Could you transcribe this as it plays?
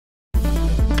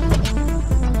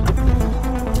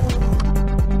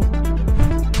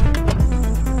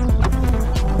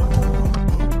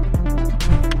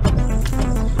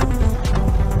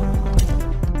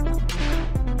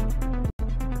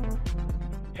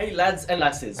Hey lads and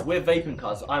lasses, we're Vape'n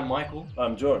cuz. I'm Michael.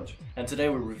 I'm George. And today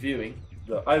we're reviewing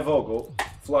The iVogo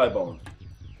Flybone.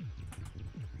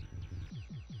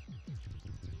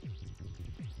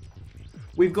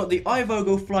 We've got the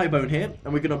iVogo Flybone here,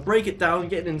 and we're going to break it down,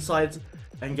 get it inside,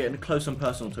 and get close and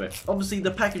personal to it. Obviously the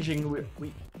packaging,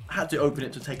 we had to open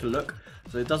it to take a look,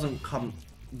 so it doesn't come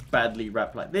badly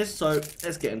wrapped like this, so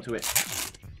let's get into it.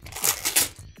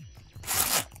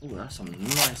 Oh, that's some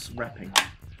nice wrapping.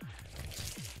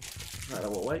 Right, that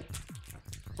will wait.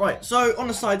 Right, so on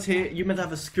the sides here, you meant to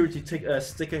have a security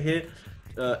sticker here,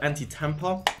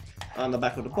 anti-tamper. On the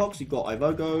back of the box, you've got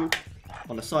iVogo.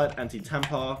 On the side,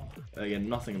 anti-tamper. Again,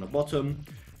 nothing on the bottom.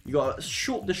 You got a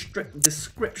short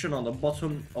description on the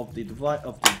bottom of the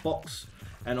box,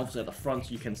 and obviously at the front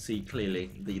you can see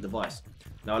clearly the device.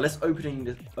 Now let's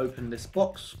open this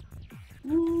box.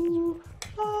 Ooh,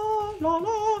 la, la,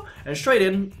 la. And straight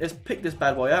in, let's pick this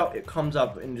bad boy out. It comes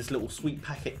up in this little sweet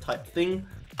packet type thing.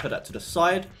 Put that to the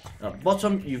side. And at the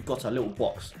bottom, you've got a little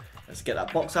box. Let's get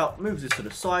that box out, move this to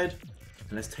the side,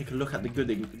 and let's take a look at the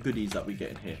goodies that we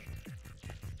get in here.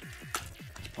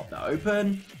 Let's pop that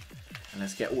open, and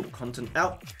let's get all the content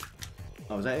out.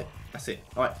 Oh, is that it? That's it.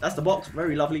 Alright, that's the box.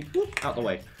 Very lovely. Whoop, out the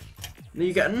way. Then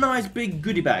you get a nice big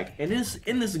goodie bag. And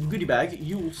in this goodie bag,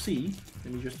 you will see,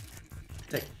 let me just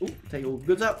take all the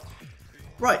goods out.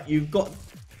 Right, you've got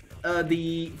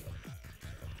the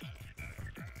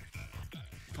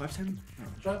 510?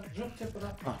 Drip tip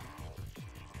adapter. Ah.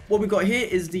 What we got here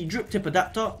is the drip tip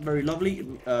adapter, very lovely,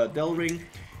 Dell ring.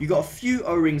 You got a few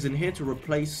O-rings in here to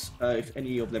replace if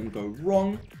any of them go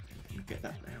wrong. Get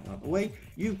that out of the way.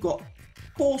 You've got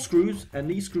 4 screws, and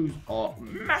these screws are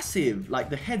massive, like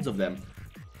the heads of them.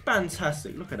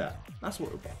 Fantastic, look at that. That's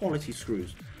what quality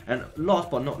screws. And last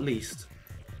but not least,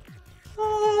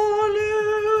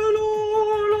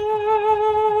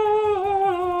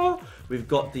 we've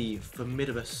got the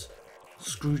formidable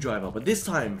screwdriver, but this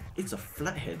time it's a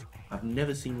flathead. I've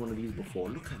never seen one of these before.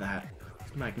 Look at that.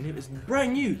 It's magnificent. It's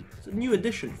brand new. It's a new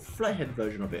edition, flathead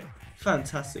version of it.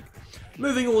 Fantastic.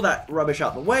 Moving all that rubbish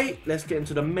out the way, let's get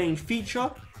into the main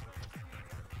feature.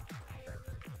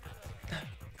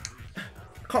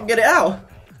 Can't get it out.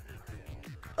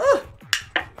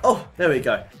 Oh, there we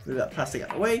go. Move that plastic out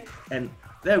the way, and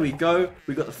there we go.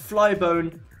 We got the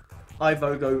Flybone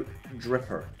iVogo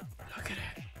dripper. Look at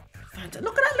it.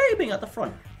 Look at that labeling at the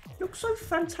front. Looks so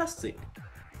fantastic.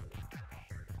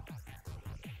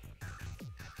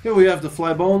 Here we have the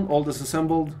Flybone, all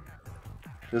disassembled.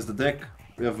 There's the deck.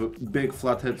 We have big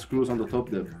flathead screws on the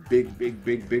top. They're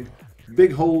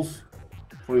big holes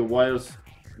for your wires.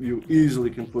 You easily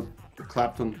can put a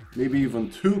Clapton, maybe even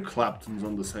 2 Claptons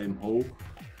on the same hole.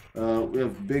 We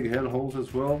have big head holes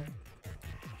as well.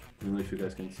 I don't know if you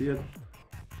guys can see it.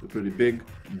 They're pretty big,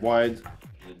 wide.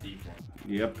 The deep one.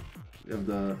 Yep. We have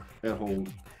the air hole,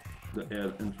 the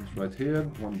air entrance right here,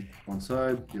 one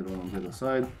side, the other one on the other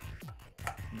side.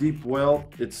 Deep well,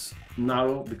 it's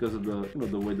narrow because of the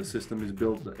the way the system is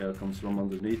built. The air comes from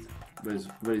underneath, but it's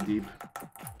very deep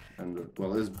and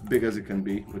well, as big as it can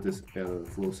be with this air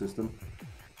flow system.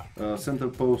 Center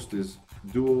post is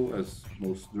dual, as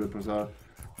most drippers are.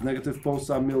 Negative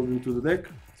posts are milled into the deck,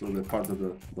 so they're part of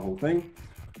the whole thing.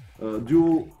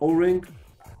 Dual O-ring,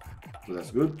 so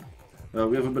that's good.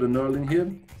 We have a bit of knurling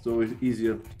here, so it's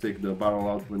easier to take the barrel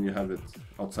out when you have it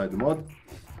outside the mod.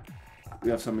 We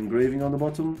have some engraving on the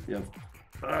bottom. We have,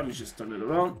 let me just turn it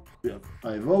around. We have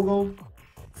iVogo,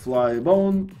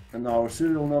 Flybone, and our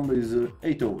serial number is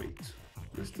 808.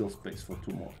 There's still space for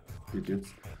 2 more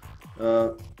digits.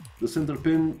 The center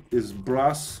pin is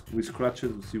brass. We scratched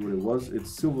it to see what it was.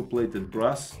 It's silver plated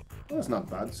brass. Well, that's not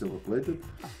bad, silver plated.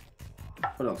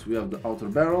 What else? We have the outer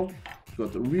barrel. It's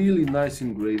got a really nice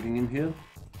engraving in here.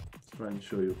 Let's try and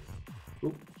show you.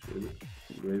 Oh, show you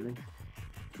the engraving.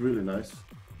 It's really nice.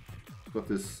 It's got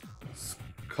this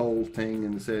skull thing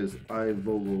and it says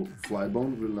iVogo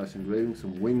Flybone. Really nice engraving.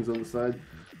 Some wings on the side.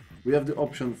 We have the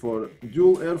option for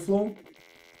dual airflow.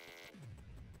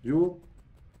 Dual.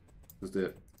 Is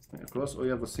there across, or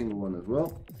you have a single one as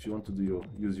well if you want to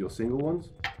use your single ones.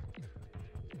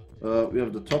 We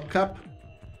have the top cap.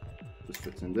 This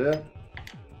fits in there.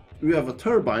 We have a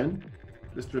turbine.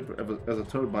 This dripper has a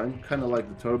turbine, kind of like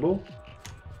the turbo.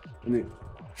 And it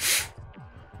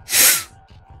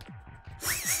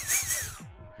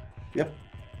yep,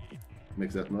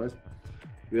 makes that noise.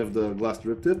 We have the glass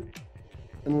drip tip,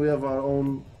 and we have our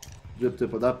own drip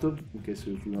tip adapter in case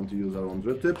if we want to use our own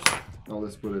drip tips. Now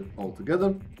let's put it all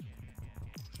together.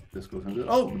 This goes in there.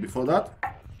 Oh, but before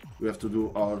that, we have to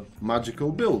do our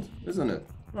magical build, isn't it?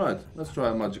 Right, let's try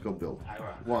a magical build.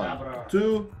 1,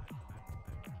 2,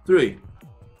 3.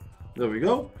 there we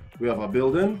go. We have our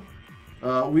build-in.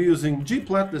 We're using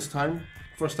G-plat this time.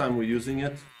 First time we're using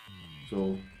it.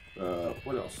 So,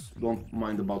 what else? Don't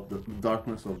mind about the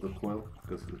darkness of the coil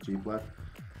because of the G-plat.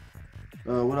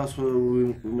 What else were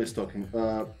we missed talking?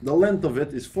 The length of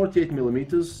it is 48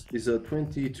 millimeters, is a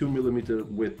 22 millimeter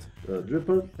width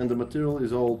dripper, and the material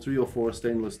is all 304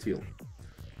 stainless steel.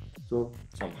 So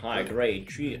some high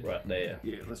grade shit right there.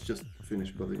 Yeah, let's just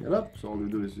finish building it up. So all we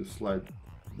do is just slide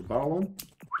the barrel on.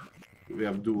 We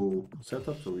have dual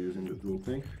setup, so we're using the dual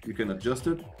thing. You can adjust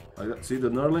it. See the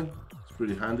knurling? It's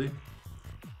pretty handy.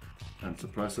 And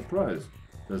surprise, surprise,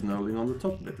 there's knurling on the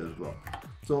top bit as well.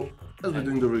 So as we're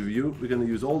doing the review, we're going to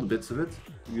use all the bits of it.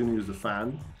 We're going to use the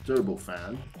fan, turbo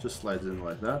fan, just slides in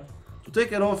like that. To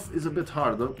take it off is a bit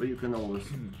harder, but you can always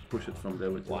push it from there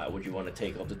with Why would you want to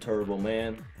take off the turbo,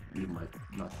 man? You might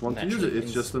not want to use it.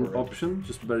 It's just an option.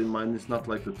 Just bear in mind, it's not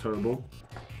like the turbo.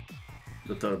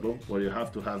 The turbo, where you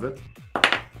have to have it.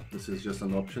 This is just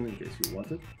an option in case you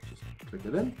want it. Just click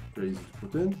it in. Very easy to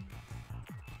put in.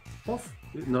 Off.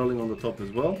 Knurling on the top as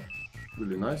well.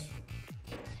 Really nice.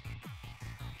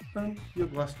 And your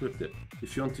glass drip tip.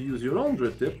 If you want to use your own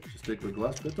drip tip, just take the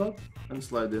glass bit out and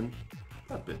slide in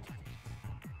that bit.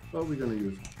 But we're gonna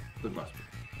use the glass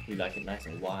bit. We like it nice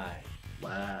and wide.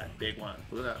 Wide, big one.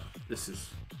 Look at that. This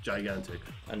is gigantic.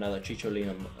 Another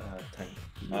Chicholino tank.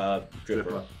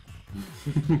 Dripper.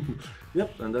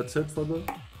 Yep, and that's it for the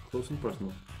close and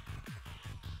personal.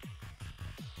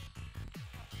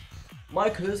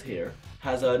 Micah's here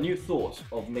has a new thought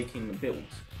of making the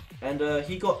builds, and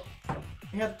he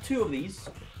had two of these.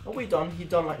 What he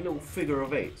done like little figure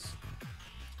of eights,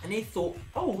 and he thought,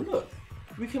 oh look,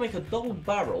 we can make a double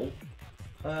barrel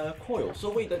coil.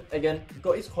 So again,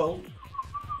 got his coil,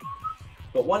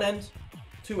 got one end,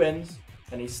 two ends,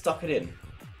 and he stuck it in.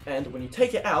 And when you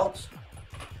take it out,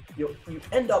 you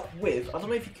end up with, I don't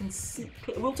know if you can see,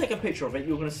 we'll take a picture of it,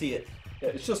 you're going to see it. Yeah,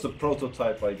 it's just a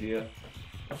prototype idea,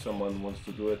 if someone wants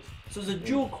to do it. So it's a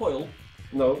dual coil.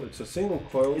 No, it's a single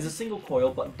coil. It's a single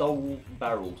coil, but double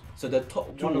barreled. So they're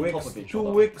one on top of each other.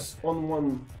 Two wicks on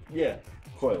one yeah.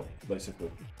 coil,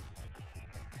 basically.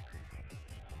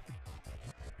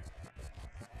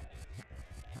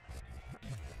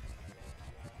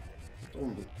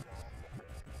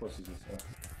 What is this?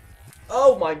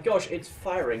 Oh my gosh, it's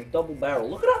firing double barrel.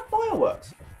 Look at that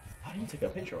fireworks. I need to take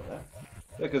a picture of that.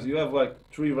 Yeah, because you have like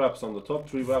 3 wraps on the top,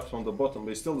 3 wraps on the bottom.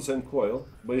 They're still the same coil,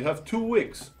 but you have 2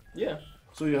 wicks. Yeah.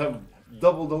 So you have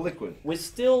double the liquid. We're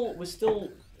still.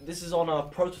 This is on our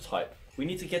prototype. We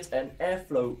need to get an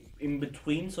airflow in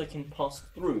between so it can pass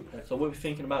through. So what we're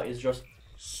thinking about is just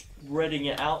spreading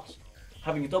it out,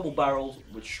 having double barrels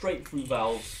with straight through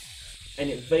valves, and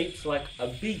it vapes like a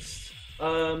beast.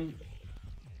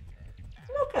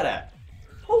 Look at that!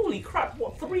 Holy crap!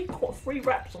 What three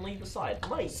wraps on either side,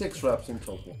 mate? 6 wraps in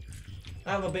total.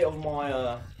 I have a bit of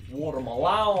my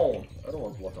watermelon. I don't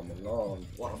want watermelon.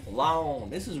 Watermelon.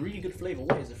 This is really good flavor.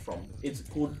 Where is it from? It's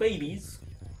called Babies,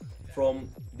 from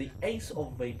the Ace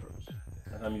of Vapors.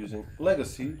 And I'm using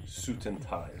Legacy Suit and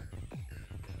Tie.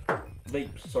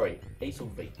 Vapes. Sorry, Ace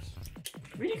of Vapes.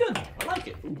 Really good. I like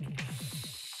it. Ooh.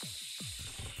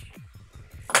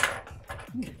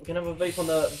 We can have a vape on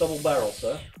the double barrel,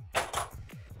 sir.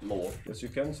 Lord. Yes, you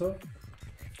can, sir.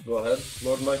 Go ahead,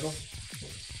 Lord Michael.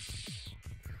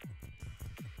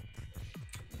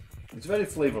 It's very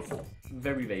flavorful.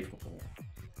 Very flavorful.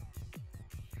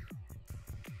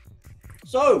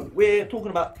 So, we're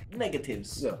talking about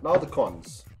negatives. Yeah, now the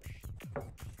cons.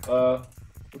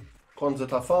 Cons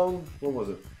that I found, what was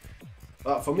it?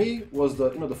 For me, was the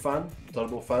fan, the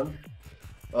turbo fan.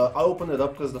 I opened it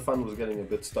up because the fan was getting a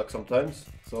bit stuck sometimes.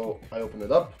 So I opened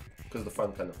it up because the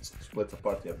fan kind of splits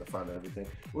apart. You have the fan and everything.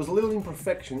 It was a little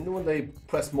imperfection. You know when they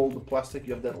press mold the plastic,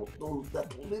 you have that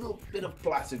little bit of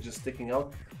plastic just sticking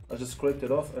out. I just scraped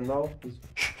it off and now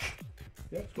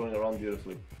it's going around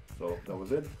beautifully. So that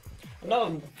was it.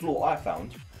 Another flaw I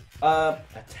found,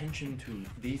 attention to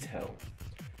detail.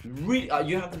 Really,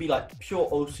 you have to be like pure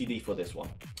OCD for this one.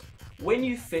 When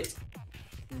you fit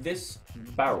this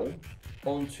barrel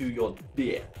onto your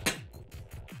beer,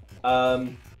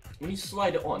 when you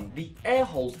slide it on, the air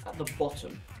holes at the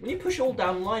bottom, when you push it all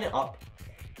down, line it up,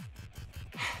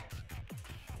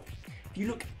 if you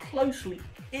look closely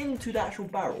into the actual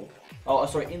barrel,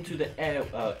 into the air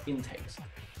intakes,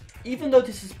 even though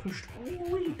this is pushed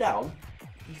really down,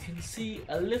 you can see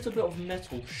a little bit of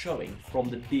metal showing from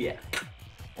the beer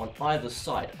on either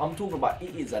side. I'm talking about,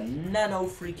 it is a nano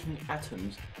freaking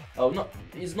atoms.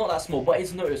 It's not that small, but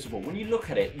it's noticeable. When you look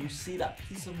at it, you see that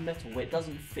piece of metal where it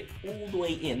doesn't fit all the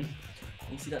way in.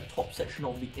 You see that top section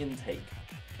of the intake,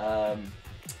 of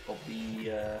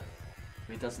the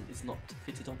It doesn't. It's not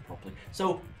fitted on properly.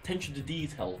 So attention to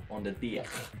detail on the deer.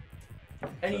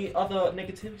 Any other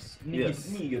negatives? Yes.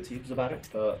 Negatives about it?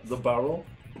 The barrel.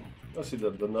 I see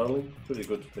the knurling. Pretty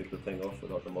good to take the thing off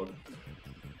without the mod.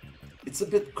 It's a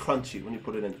bit crunchy when you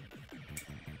put it in.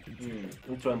 Let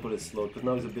me try and put it slow because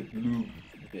now it's a bit lube.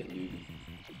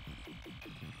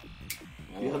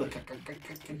 Yeah,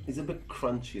 it's a bit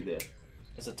crunchy there.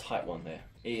 It's a tight one there.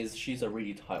 It is. She's a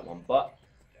really tight one, but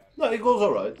no, it goes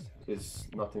alright. It's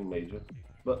nothing major,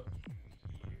 but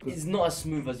it's not as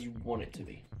smooth as you want it to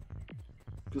be.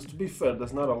 Because to be fair,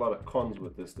 there's not a lot of cons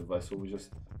with this device, so we just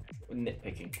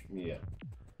Nitpicking. yeah,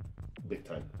 big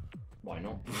time. Why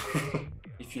not?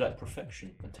 If you like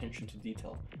perfection, attention to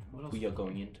detail, we are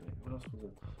going into it. What else was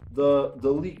it?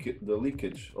 The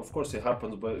leakage. Of course, it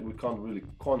happens, but we can't really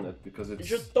con it because it's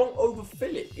Just don't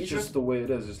overfill it. it's just the way it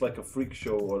is. It's like a freak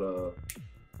show or a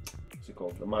what's it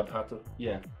called? A Mad Hatter.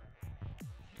 Yeah.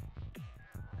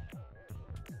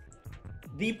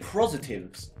 The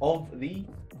positives of the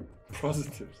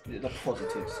Positives.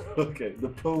 positives. Okay, the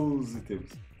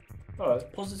positives.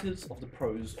 Alright. Positives of the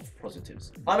pros of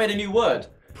positives. I made a new word.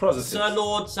 Positives. Sir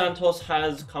Lord Santos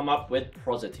has come up with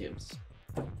positives.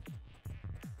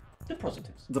 The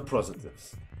positives. The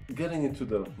positives. Getting into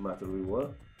the matter we were.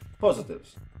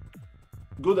 Positives.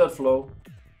 Good airflow.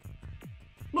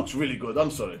 Looks really good,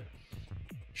 I'm sorry.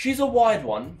 She's a wide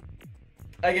one.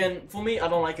 Again, for me, I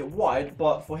don't like it wide,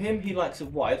 but for him, he likes it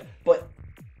wide. But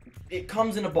it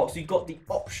comes in a box. You got the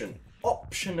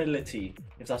optionality,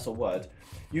 if that's a word.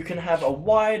 You can have a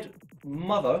wide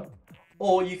mother,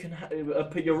 or you can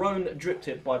put your own drip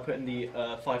tip by putting the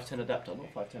 510 adapter,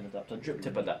 not 510 adapter, drip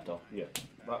tip adapter. Yeah,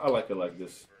 I like it like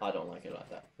this. I don't like it like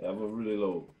that. I have a really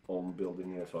low ohm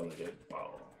building here, so I like it.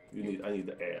 Wow. I need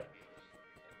the air.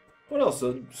 What else?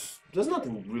 There's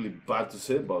nothing really bad to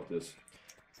say about this.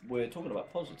 We're talking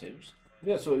about positives.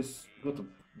 Yeah, so it's got a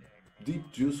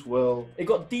deep juice well. It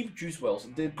got deep juice wells.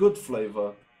 Good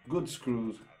flavor, good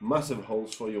screws, massive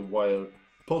holes for your wire.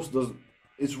 Post does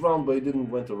it's round, but it didn't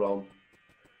went around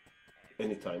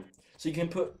anytime. So you can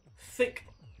put thick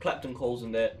Clapton coils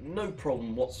in there, no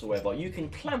problem whatsoever. You can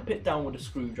clamp it down with a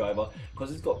screwdriver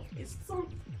because it's some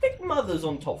big mothers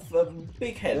on top,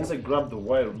 big heads. Once I grab the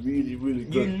wire really, really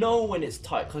good. You know when it's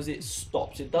tight because it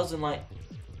stops. It doesn't like.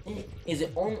 Is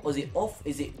it on or is it off?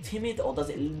 Is it timid or does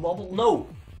it wobble? No,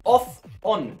 off,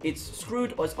 on. It's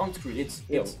screwed or it's unscrewed. It's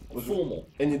formal.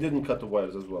 And you didn't cut the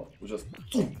wires as well. It was just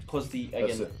because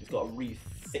it's got a really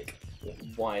thick,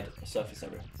 wide surface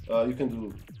area. You can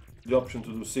do the option to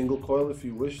do single coil if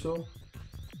you wish so.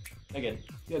 Again.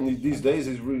 Yeah, and these days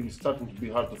it's really starting to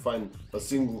be hard to find a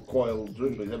single coil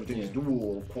drip. Everything is dual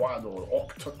or quad or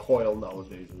octa coil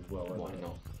nowadays as well. Why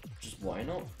not? Just why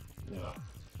not? Yeah.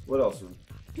 What else?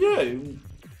 Yeah,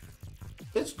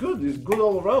 it's good. It's good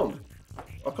all around.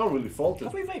 I can't really fault it.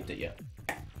 Have we vaped it yet?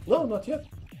 No, not yet.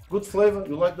 Good flavor.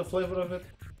 You like the flavor of it?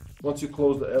 Once you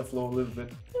close the airflow a little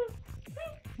bit.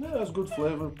 Yeah, it's good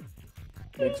flavor.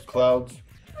 Makes clouds.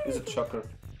 Is a chucker.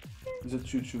 Is a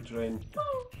choo-choo train.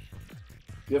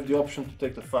 You have the option to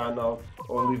take the fan out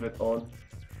or leave it on.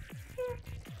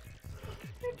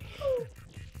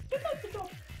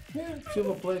 Yeah,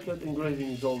 silver plated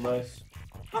engraving is all nice.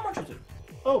 How much was it?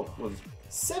 Oh, it was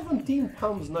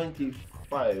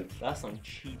 £17.95. That's not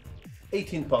cheap.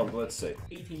 £18, let's say.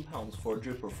 £18 for a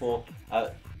dripper for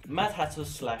Mad Hatter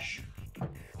slash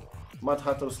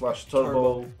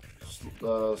Turbo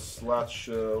slash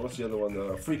what's the other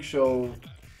one? Freak Show.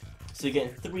 So you're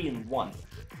getting 3 in 1.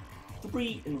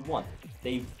 3 in 1.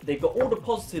 They've got all the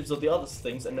positives of the other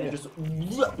things and then just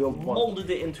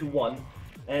molded it into one.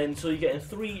 And so you're getting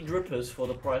 3 drippers for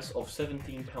the price of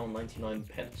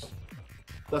 £17.99.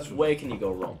 That's where can you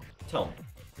go wrong? Tell me.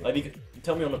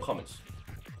 Tell me on the comments.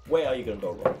 Where are you going to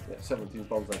go wrong? Yeah,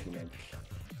 £17.99.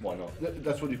 Why not?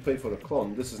 That's what you pay for a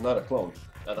clone. This is not a clone.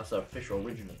 That's an official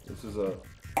original. This is a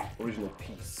original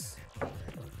piece.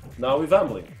 Now we're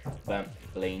vampling.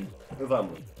 Vampling. We're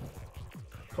vampling.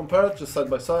 Compare it just side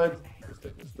by side. Let's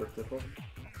take this tip off.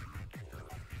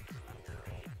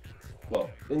 Well,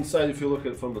 inside, if you look at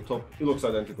it from the top, it looks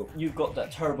identical. You've got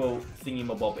that turbo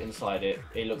thingy-mabob inside it.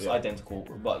 It looks identical,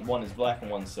 but one is black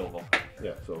and one's silver.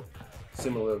 Yeah, so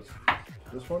similar.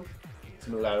 This one,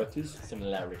 similarities.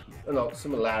 Similarities. No,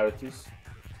 similarities.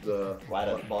 The right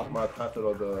at the bottom. Mad Hatter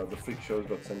or the Freak Show's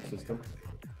got same system.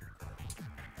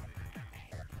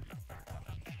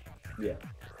 Yeah.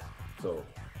 So,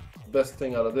 best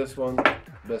thing out of this one,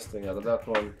 best thing out of that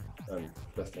one, and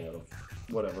best thing out of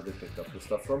whatever they picked up the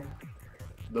stuff from.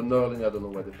 The knurling, I don't know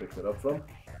where they picked it up from.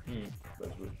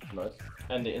 That's really nice.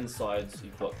 And the insides,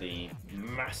 you've got the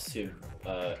massive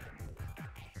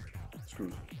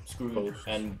screws Posts.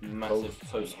 and massive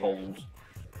post holes.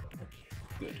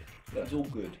 Good. Yeah. It's all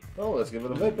good. Oh, let's give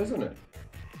it a vape, isn't it?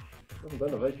 Haven't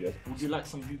done a vape yet. Would you like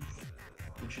some lube?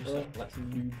 Would you say like some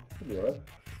lube? Should be alright.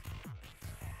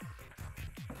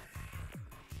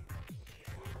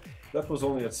 That was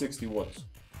only at 60 watts.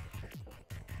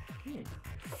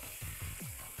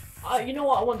 You know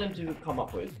what I want them to come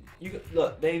up with?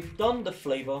 Look, they've done the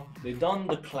flavor, they've done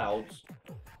the clouds.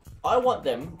 I want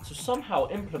them to somehow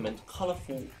implement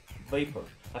colorful vapor,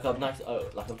 like a nice,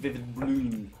 like a vivid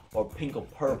blue or pink or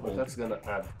purple. But that's gonna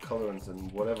add colorants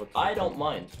and whatever. I don't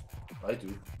mind. I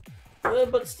do.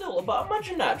 But still, but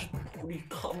imagine that,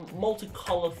 just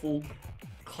multi-colorful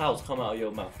clouds come out of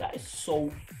your mouth. That is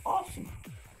so awesome.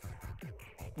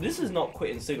 This is not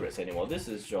quitting cigarettes anymore. This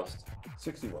is just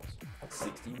 60 watts.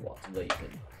 60 watts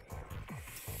vaping.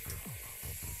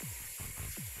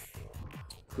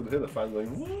 Could hear the fan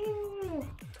going. Woo!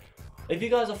 If you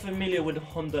guys are familiar with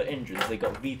Honda engines, they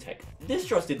got VTEC. This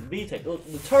just did VTEC.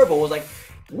 The turbo was like,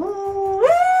 woo!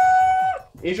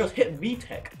 It just hit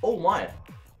VTEC. Oh my!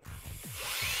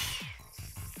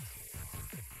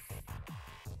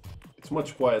 It's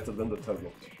much quieter than the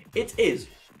turbo. It is,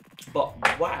 but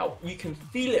wow, you can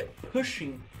feel it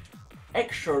pushing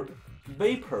extra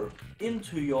vapor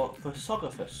into your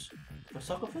esophagus.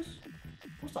 Esophagus?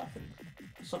 What's that thing?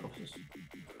 Esophagus.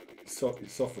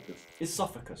 Esophagus.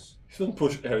 Esophagus. You shouldn't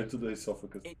push air into the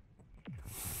esophagus.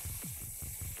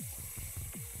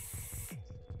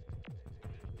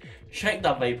 Check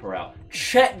that vapor out.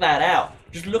 Check that out.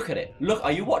 Just look at it. Look,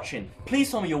 are you watching?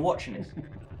 Please tell me you're watching it.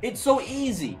 It's so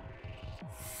easy.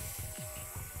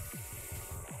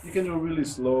 You can do a really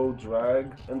slow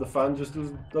drag, and the fan just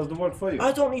does the work for you.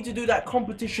 I don't need to do that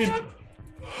competition.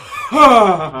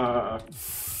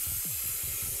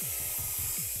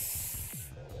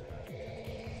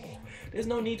 There's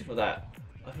no need for that.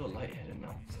 I feel lightheaded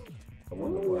now. I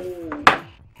wonder why.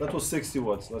 That was 60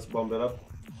 watts. Let's bump it up.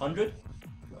 100?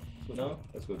 No.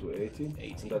 Let's go to 80.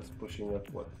 80. And that's pushing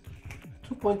at what?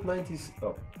 2.90.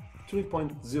 Oh,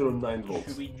 3.09 volts.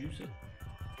 Should we juice it?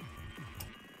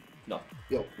 No,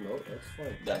 Yo, no, that's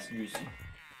fine. that's juicy.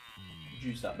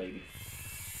 Juice that baby.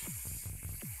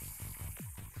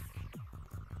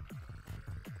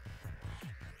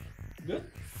 Good.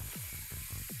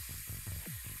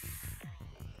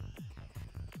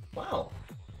 Wow.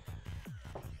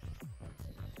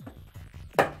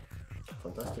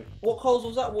 Fantastic. What colours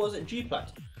was that? Was it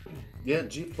G-Plat? Yeah,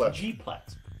 G-Plat.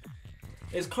 G-Plat.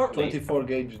 It's currently 24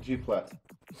 gauge G-Plat.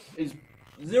 is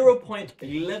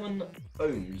 0.11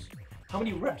 ohms. How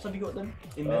many reps have you got then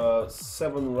in there?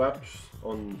 7 reps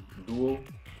on dual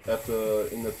at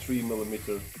in a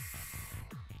 3mm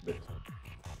bit.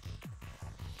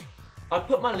 I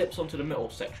put my lips onto the metal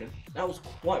section. That was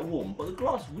quite warm, but the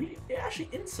glass really, it actually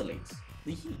insulates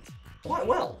the heat quite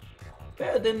well.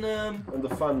 Better than And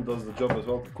the fan does the job as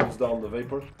well. Cools down the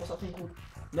vapor. what's that thing called?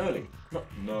 Knurling. Not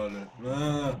Knurling.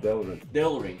 Delrin.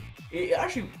 Delring. It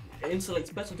actually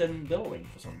insulates better than Delring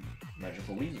for some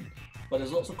magical reason. But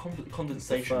there's lots of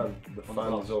condensation. The on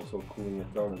fan glass. is also cooling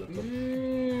it down at the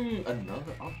top.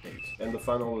 Another update. And the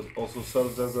fan also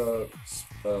serves as a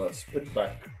split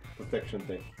back protection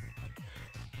thing.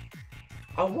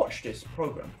 I watched this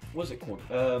program. What's it called?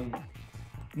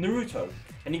 Naruto.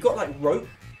 And he got like rope.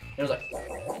 And it was like,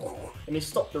 and he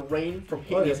stopped the rain from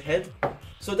hitting his head.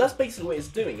 So that's basically what it's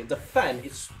doing. The fan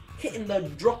is hitting the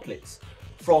droplets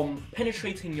from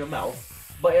penetrating your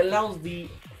mouth, but it allows the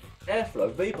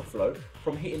airflow, vapor flow,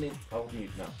 from hitting it. I'll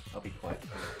mute now. I'll be quiet.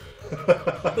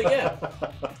 But yeah,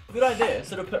 good idea.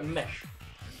 Instead of putting mesh.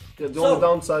 Yeah, the only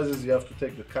downside is you have to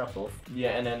take the cap off.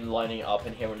 Yeah, and then lining it up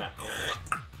and hearing that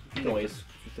noise.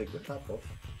 You take the cap off.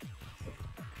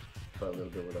 Try a little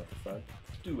bit without the fan.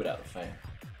 Do without the fan.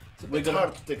 It's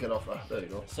hard to take it off. Ah, there you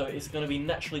go. So it's going to be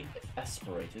naturally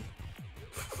aspirated.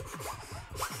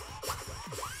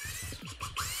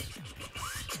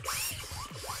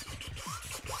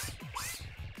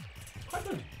 Quite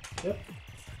good. Yep.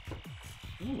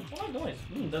 Ooh, quite nice.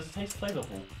 Does taste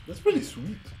flavorful. That's really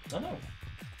sweet. I know.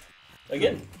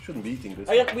 Again, Shouldn't be eating this.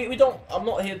 again, we don't. I'm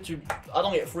not here to. I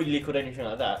don't get free liquid or anything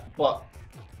like that. But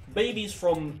babies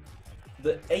from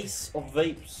the ace of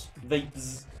vapes,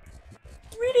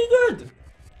 really good.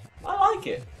 I like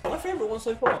it. My favourite one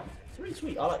so far. It's really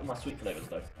sweet. I like my sweet flavours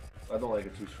though. I don't like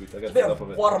it too sweet. I A get bit fed up of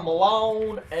of it.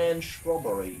 watermelon and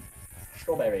strawberry.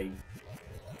 Strawberry.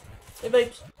 It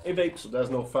vapes. It vapes. So there's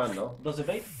no fan now. Does it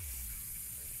vape?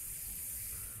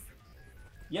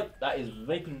 Yep, that is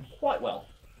vaping quite well.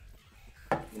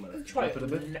 You might have to Try dip it it a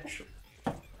bit.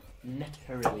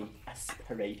 naturally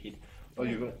aspirated. Oh,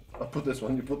 you're gonna. I'll put this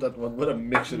one. You put that one. What a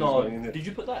mixture is No, going in here. did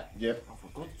you put that? Yep. Oh,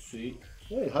 God's sake.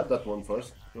 Yeah, you had that one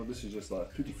first. No, this is just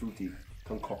like tutti frutti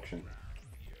concoction.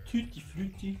 Tutti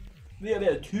frutti. Yeah,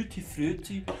 they're tutti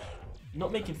frutti.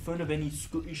 Not making fun of any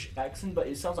Scottish accent, but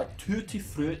it sounds like tutti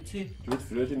frutti. Tutti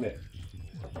frutti, mate.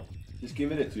 Just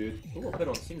give it a toot. Oh, I'll put it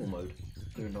on single mode.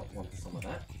 Do not want some of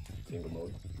that. Single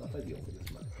mode. Not ideal for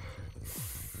this man.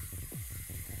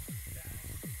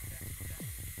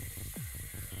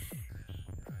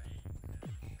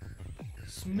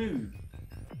 Smooth.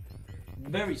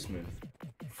 Very smooth.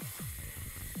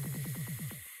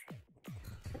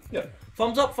 Yeah.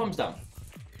 Thumbs up, thumbs down.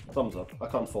 Thumbs up. I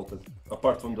can't fault it.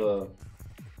 Apart from the,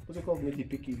 what's it called? Nitty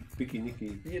picky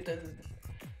nicky. Yeah,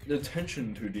 the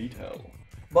attention to detail.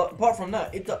 But apart from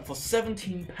that, it's up for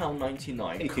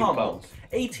 £17.99. 18 Come pounds.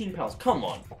 on. £18. Come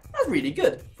on. That's really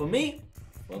good. For me,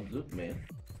 thumbs up, man.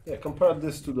 Yeah, compare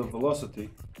this to the Velocity,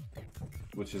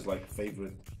 which is like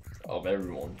favorite. Of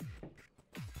everyone.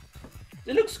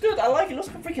 It looks good. I like it. It looks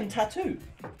like a freaking tattoo.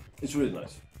 It's really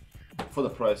nice. For the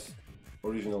price,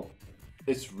 original,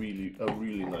 it's really a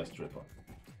really nice tripper.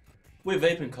 We're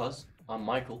Vape'n Cuz. I'm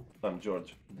Michael. I'm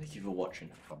George. Thank you for watching.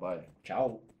 Bye-bye.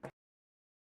 Ciao.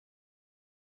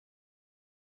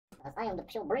 I am the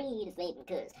pure breed of Vape'n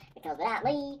Cuz. Because without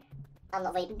me, I'm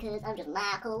not Vape'n Cuz, I'm just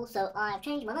Michael. So I've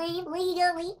changed my name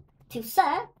legally to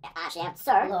Sir. Actually, I'm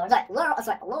Sir. Lord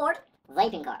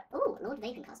Vape'n Cuz. Ooh, Lord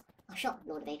Vape'n Cuz. Oh, sure,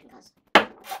 Lord Vape'n Cuz.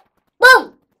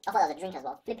 Boom! I thought that was a drink as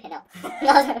well. Flipping hell.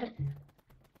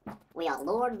 We are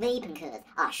Lord Vape'n Cuz.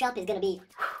 Our shop is gonna be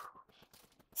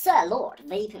Sir Lord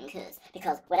Vape'n Cuz.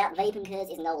 Because without Vape'n Cuz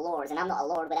is no lords, and I'm not a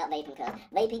lord without Vape'n Cuz.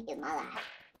 Vaping is my life.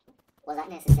 Was that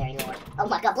necessary, Lord? Oh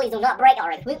my god, please do not break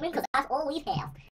our equipment, because that's all we have.